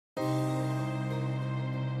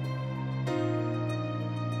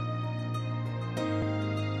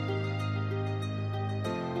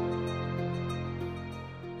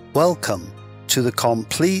Welcome to the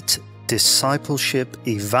complete Discipleship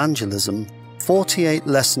Evangelism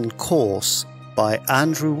 48-lesson course by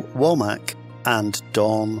Andrew Womack and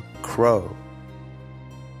Don Crow.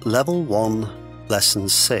 Level 1, Lesson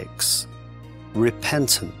 6,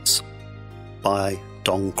 Repentance by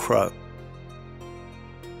Don Crow.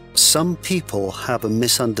 Some people have a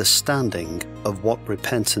misunderstanding of what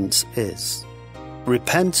repentance is.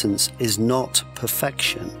 Repentance is not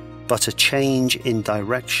perfection, but a change in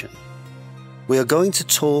direction. We are going to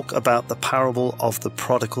talk about the parable of the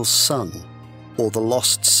prodigal son, or the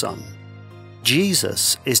lost son.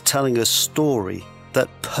 Jesus is telling a story that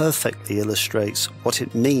perfectly illustrates what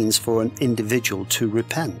it means for an individual to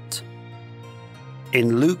repent.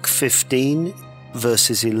 In Luke 15,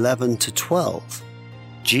 verses 11 to 12,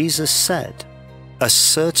 Jesus said, "A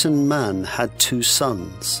certain man had 2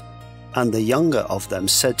 sons, and the younger of them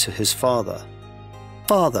said to his father,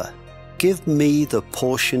 'Father, give me the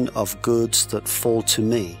portion of goods that fall to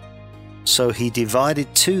me.' So he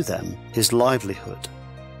divided to them his livelihood.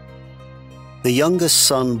 The youngest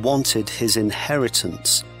son wanted his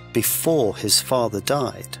inheritance before his father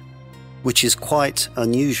died, which is quite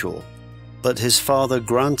unusual, but his father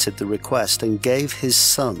granted the request and gave his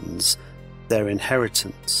sons their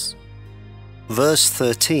inheritance." Verse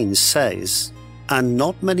 13 says, "And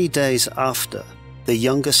not many days after, the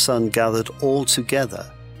younger son gathered all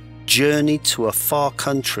together, journeyed to a far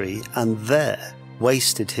country, and there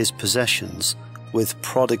wasted his possessions with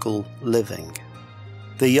prodigal living."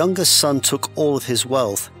 The younger son took all of his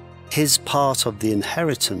wealth, his part of the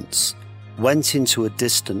inheritance, went into a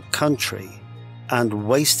distant country, and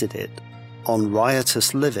wasted it on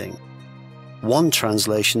riotous living. One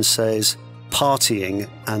translation says, partying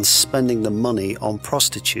and spending the money on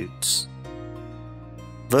prostitutes.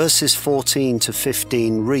 Verses 14 to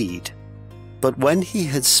 15 read, "But when he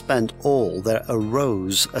had spent all, there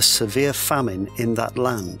arose a severe famine in that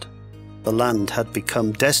land. The land had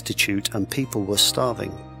become destitute and people were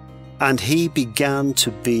starving, and he began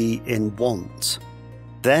to be in want.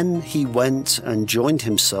 Then he went and joined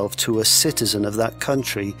himself to a citizen of that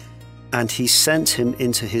country, and he sent him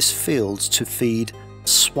into his fields to feed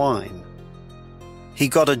swine. He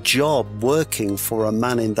got a job working for a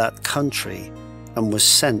man in that country and was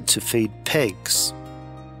sent to feed pigs."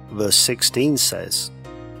 Verse 16 says,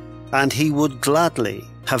 "And he would gladly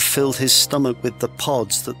have filled his stomach with the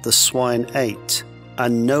pods that the swine ate,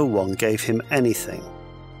 and no one gave him anything.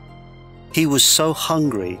 He was so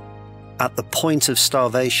hungry, at the point of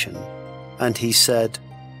starvation, and he said,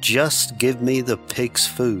 'Just give me the pig's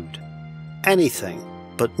food.' Anything,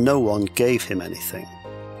 but no one gave him anything.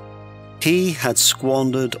 He had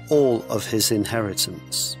squandered all of his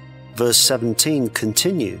inheritance." Verse 17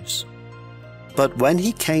 continues, "But when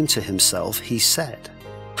he came to himself, he said,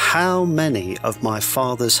 'How many of my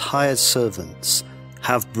father's hired servants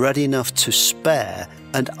have bread enough to spare,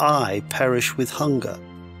 and I perish with hunger?'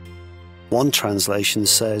 One translation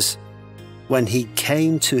says, "When he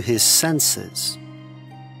came to his senses."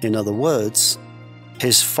 In other words,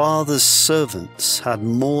 his father's servants had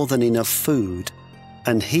more than enough food,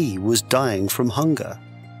 and he was dying from hunger.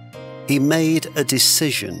 He made a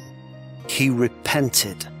decision. He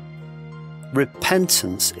repented.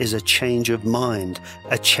 Repentance is a change of mind,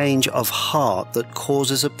 a change of heart that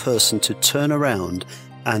causes a person to turn around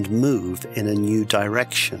and move in a new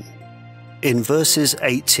direction. In verses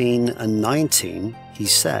 18 and 19, he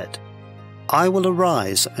said, "I will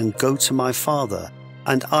arise and go to my father,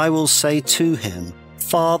 and I will say to him,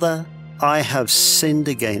 'Father, I have sinned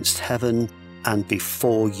against heaven and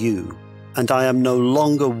before you, and I am no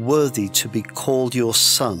longer worthy to be called your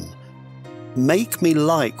son. Make me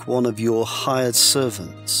like one of your hired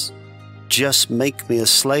servants. Just make me a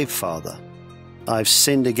slave, Father. I've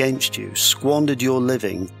sinned against you, squandered your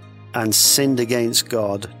living, and sinned against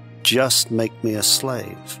God. Just make me a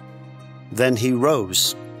slave.' Then he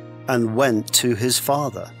rose and went to his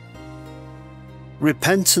father."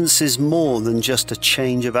 Repentance is more than just a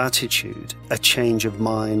change of attitude, a change of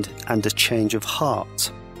mind, and a change of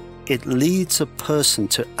heart. It leads a person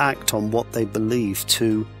to act on what they believe,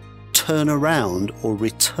 to turn around or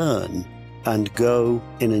return and go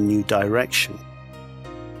in a new direction.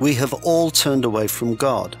 We have all turned away from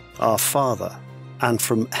God, our Father, and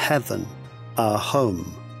from heaven, our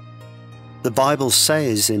home. The Bible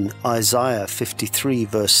says in Isaiah 53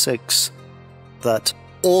 verse 6 that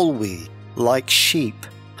all we, like sheep,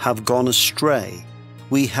 have gone astray.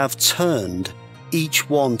 We have turned each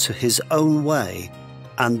one to his own way,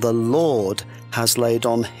 and the Lord has laid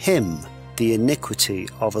on him the iniquity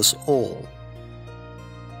of us all.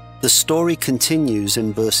 The story continues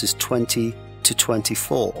in verses 20 to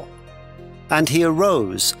 24. And he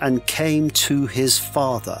arose and came to his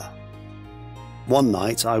father. One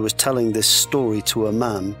night I was telling this story to a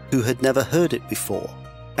man who had never heard it before,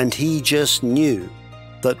 and he just knew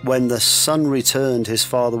that when the son returned, his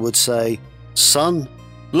father would say, "Son,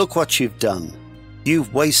 look what you've done.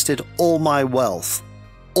 You've wasted all my wealth,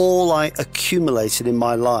 all I accumulated in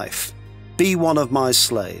my life. Be one of my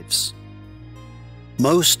slaves."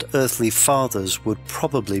 Most earthly fathers would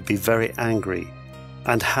probably be very angry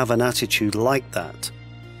and have an attitude like that.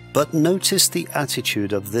 But notice the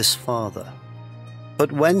attitude of this father.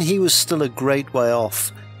 But when he was still a great way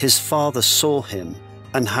off, his father saw him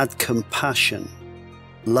and had compassion.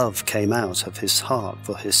 Love came out of his heart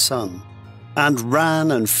for his son, and ran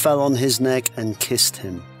and fell on his neck and kissed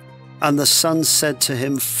him. And the son said to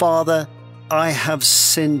him, "Father, I have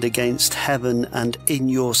sinned against heaven and in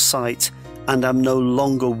your sight, and am no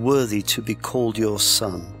longer worthy to be called your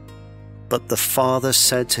son." But the father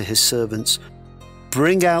said to his servants,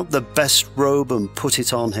 "Bring out the best robe and put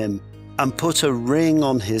it on him, and put a ring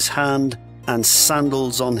on his hand and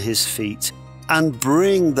sandals on his feet, and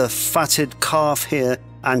bring the fatted calf here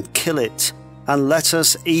and kill it, and let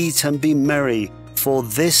us eat and be merry. For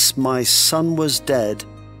this my son was dead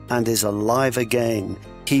and is alive again.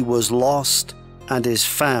 He was lost and is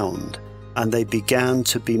found." And they began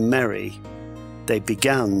to be merry. They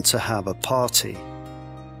began to have a party.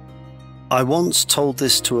 I once told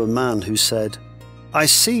this to a man who said, "I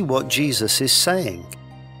see what Jesus is saying.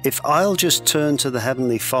 If I'll just turn to the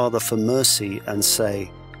Heavenly Father for mercy and say,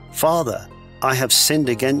 'Father, I have sinned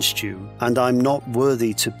against you and I'm not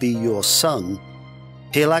worthy to be your son,'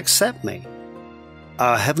 He'll accept me.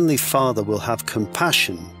 Our Heavenly Father will have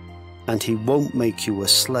compassion and He won't make you a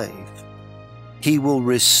slave. He will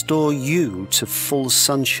restore you to full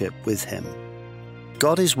sonship with Him.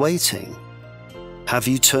 God is waiting. Have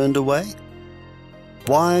you turned away?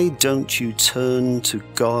 Why don't you turn to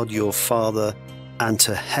God your Father and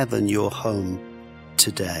to heaven your home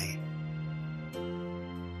today?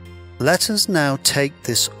 Let us now take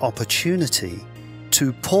this opportunity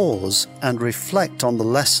to pause and reflect on the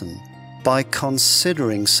lesson by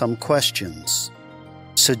considering some questions.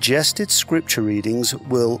 Suggested scripture readings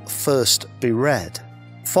will first be read,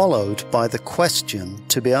 followed by the question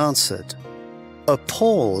to be answered. A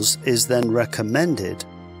pause is then recommended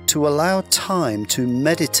to allow time to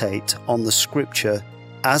meditate on the scripture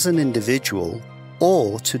as an individual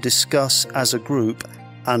or to discuss as a group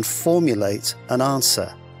and formulate an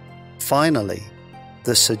answer. Finally,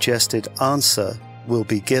 the suggested answer will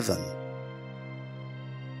be given.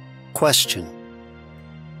 Question: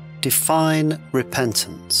 define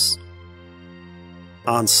repentance.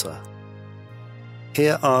 Answer: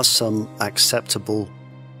 here are some acceptable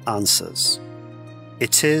answers.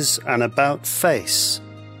 It is an about-face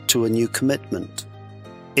to a new commitment.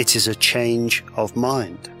 It is a change of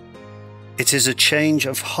mind. It is a change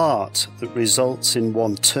of heart that results in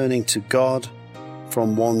one turning to God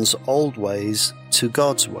from one's old ways to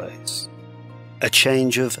God's ways. A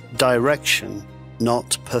change of direction,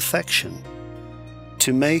 not perfection.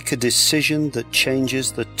 To make a decision that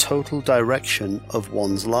changes the total direction of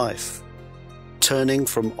one's life. Turning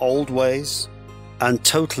from old ways and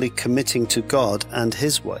totally committing to God and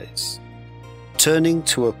His ways. Turning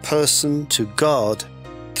to a person to God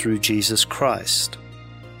through Jesus Christ.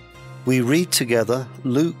 We read together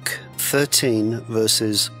Luke 13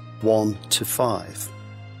 verses 1 to 5.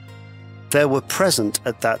 There were present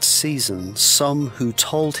at that season some who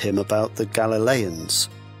told him about the Galileans,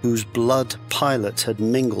 whose blood Pilate had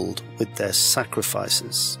mingled with their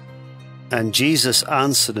sacrifices. And Jesus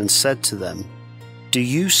answered and said to them, "Do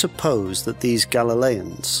you suppose that these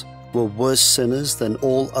Galileans were worse sinners than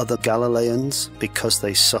all other Galileans because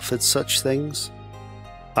they suffered such things?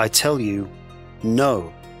 I tell you,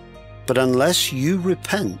 no. But unless you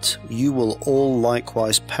repent, you will all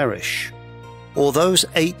likewise perish. Or those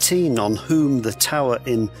 18 on whom the tower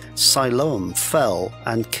in Siloam fell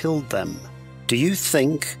and killed them, do you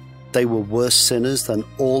think they were worse sinners than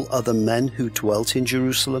all other men who dwelt in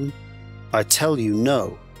Jerusalem? I tell you,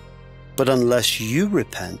 no. But unless you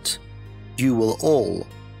repent, you will all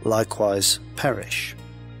likewise perish."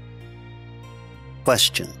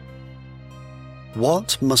 Question: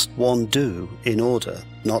 what must one do in order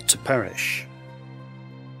not to perish?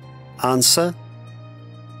 Answer: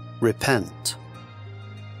 repent.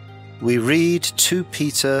 We read 2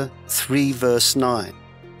 Peter 3 verse 9,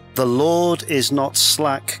 "The Lord is not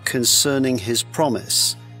slack concerning His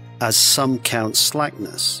promise, as some count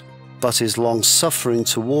slackness, but is long-suffering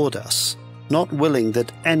toward us, not willing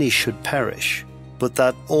that any should perish, but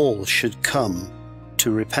that all should come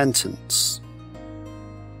to repentance."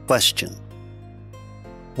 Question: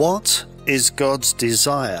 what is God's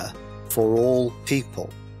desire for all people?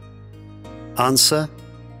 Answer: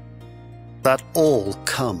 that all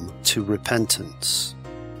come to repentance.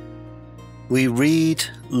 We read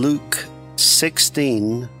Luke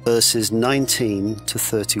 16 verses 19 to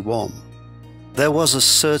 31. There was a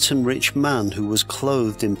certain rich man who was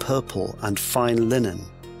clothed in purple and fine linen,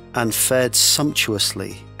 and fared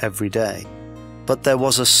sumptuously every day. But there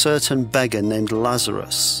was a certain beggar named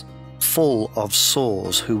Lazarus, full of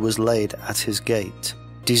sores, who was laid at his gate,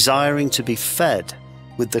 desiring to be fed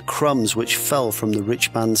with the crumbs which fell from the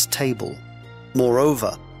rich man's table.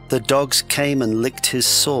 Moreover, the dogs came and licked his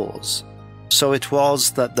sores. So it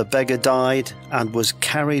was that the beggar died and was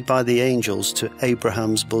carried by the angels to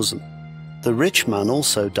Abraham's bosom. The rich man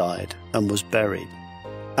also died and was buried.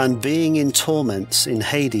 And being in torments in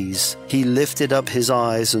Hades, he lifted up his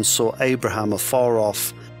eyes and saw Abraham afar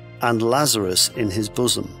off and Lazarus in his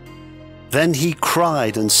bosom. Then he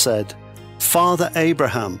cried and said, Father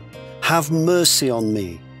Abraham, have mercy on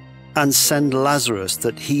me, and send Lazarus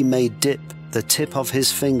that he may dip the tip of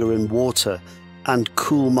his finger in water and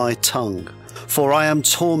cool my tongue, for I am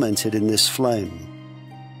tormented in this flame.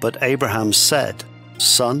 But Abraham said,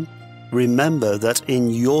 Son, remember that in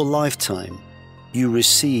your lifetime you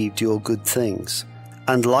received your good things,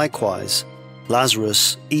 and likewise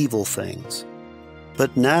Lazarus evil things.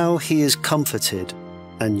 But now he is comforted,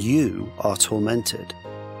 and you are tormented.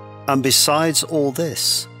 And besides all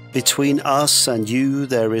this, between us and you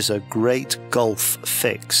there is a great gulf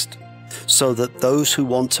fixed, so that those who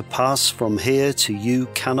want to pass from here to you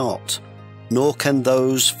cannot, nor can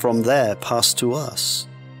those from there pass to us.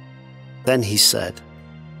 Then he said,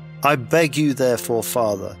 I beg you therefore,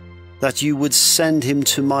 Father, that you would send him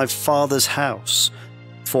to my father's house,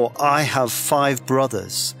 for I have 5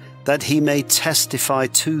 brothers, that he may testify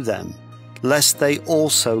to them, lest they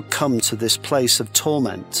also come to this place of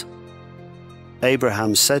torment.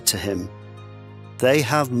 Abraham said to him, They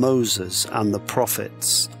have Moses and the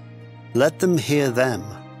prophets. Let them hear them.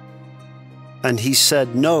 And he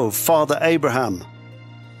said, No, Father Abraham,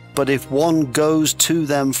 but if one goes to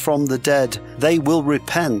them from the dead, they will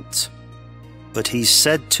repent. But he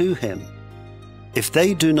said to him, If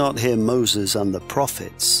they do not hear Moses and the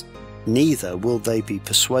prophets, neither will they be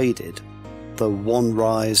persuaded, though one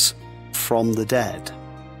rise from the dead.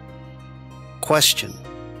 Question.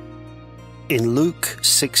 In Luke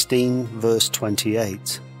 16 verse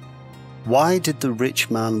 28, why did the rich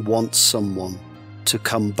man want someone to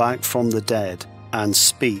come back from the dead and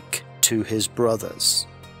speak to his brothers?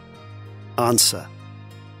 Answer.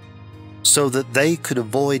 So that they could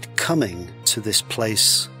avoid coming to this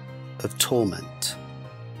place of torment.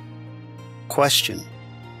 Question.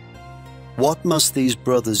 What must these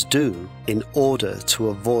brothers do in order to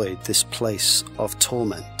avoid this place of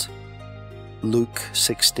torment? Luke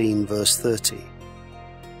 16 verse 30.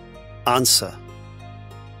 Answer.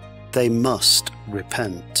 They must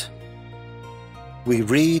repent. We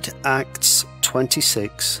read Acts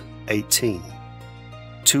 26:18.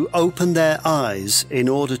 To open their eyes in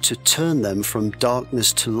order to turn them from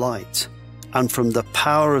darkness to light, and from the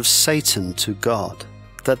power of Satan to God,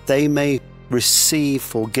 that they may receive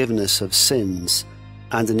forgiveness of sins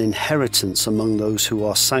and an inheritance among those who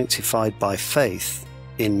are sanctified by faith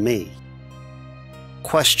in me.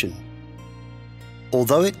 Question.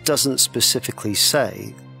 Although it doesn't specifically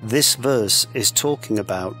say, this verse is talking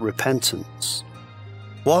about repentance.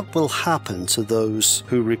 What will happen to those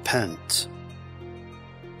who repent?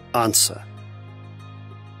 Answer.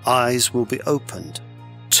 Eyes will be opened,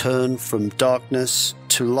 turn from darkness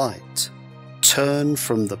to light, turn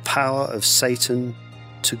from the power of Satan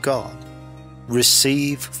to God,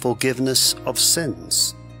 receive forgiveness of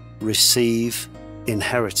sins, receive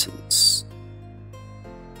inheritance.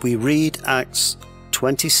 We read Acts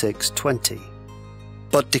 26:20.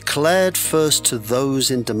 But declared first to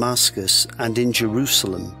those in Damascus and in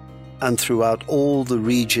Jerusalem and throughout all the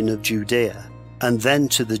region of Judea, and then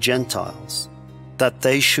to the Gentiles, that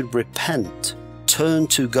they should repent, turn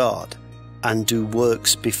to God, and do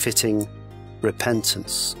works befitting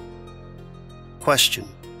repentance. Question.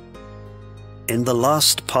 In the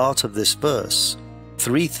last part of this verse,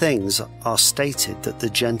 3 things are stated that the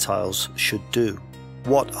Gentiles should do.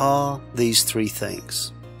 What are these 3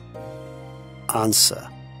 things? Answer.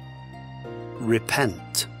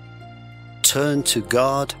 Repent, turn to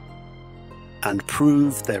God, and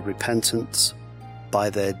prove their repentance by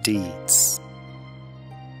their deeds.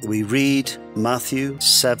 We read Matthew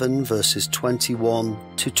 7 verses 21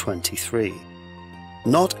 to 23.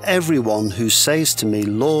 Not everyone who says to me,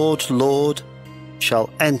 Lord, Lord, shall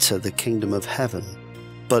enter the kingdom of heaven,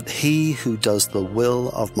 but he who does the will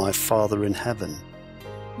of my Father in heaven.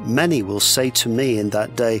 Many will say to me in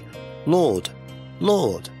that day, Lord,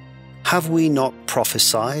 Lord, have we not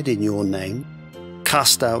prophesied in your name,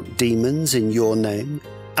 cast out demons in your name,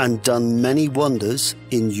 and done many wonders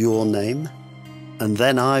in your name? And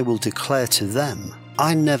then I will declare to them,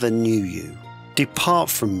 I never knew you. Depart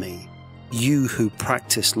from me, you who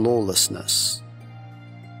practice lawlessness.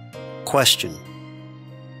 Question: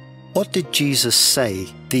 what did Jesus say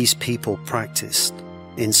these people practiced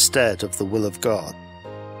instead of the will of God?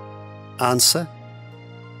 Answer: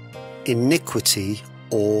 iniquity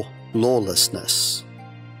or lawlessness.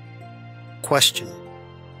 Question: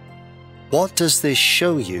 what does this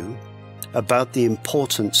show you about the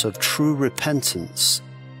importance of true repentance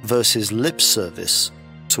versus lip service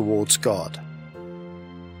towards God?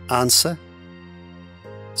 Answer: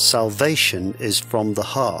 salvation is from the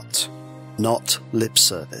heart, not lip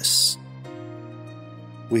service.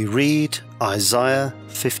 We read Isaiah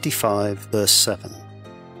 55 verse 7.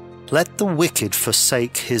 Let the wicked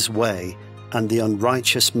forsake his way, and the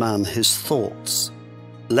unrighteous man his thoughts.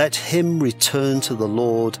 Let him return to the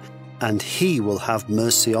Lord, and he will have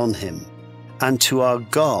mercy on him, and to our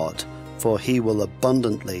God, for he will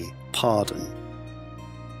abundantly pardon.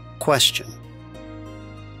 Question: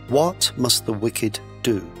 what must the wicked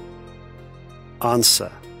do?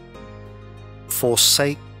 Answer: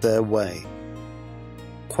 forsake their way.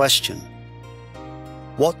 Question: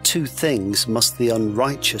 what two things must the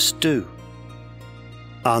unrighteous do?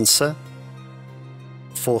 Answer: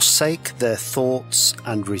 forsake their thoughts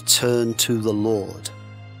and return to the Lord.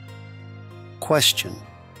 Question: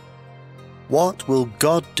 what will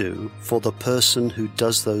God do for the person who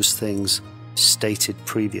does those things stated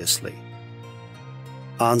previously?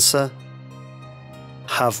 Answer: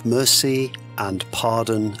 have mercy and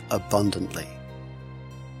pardon abundantly.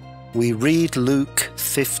 We read Luke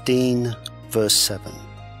 15 verse 7.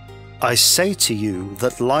 I say to you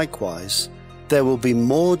that likewise there will be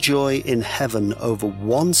more joy in heaven over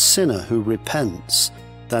one sinner who repents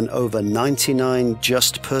than over 99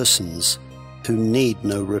 just persons who need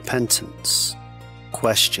no repentance.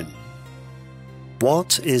 Question: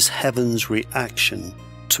 what is heaven's reaction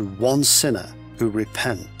to one sinner who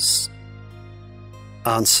repents?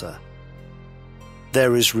 Answer: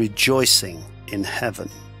 there is rejoicing in heaven.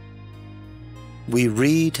 We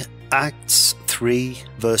read Acts 3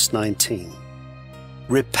 verse 19.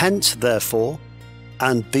 Repent therefore,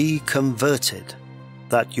 and be converted,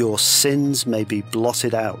 that your sins may be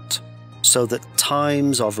blotted out, so that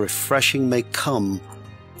times of refreshing may come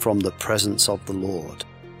from the presence of the Lord.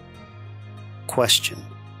 Question: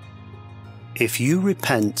 if you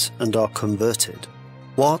repent and are converted,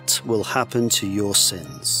 what will happen to your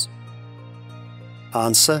sins?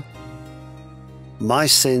 Answer: my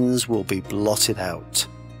sins will be blotted out.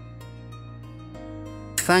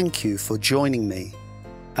 Thank you for joining me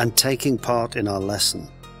and taking part in our lesson.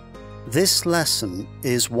 This lesson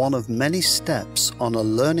is one of many steps on a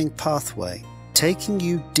learning pathway taking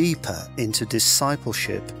you deeper into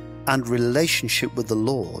discipleship and relationship with the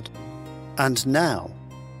Lord. And now,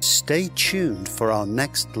 stay tuned for our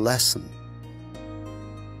next lesson.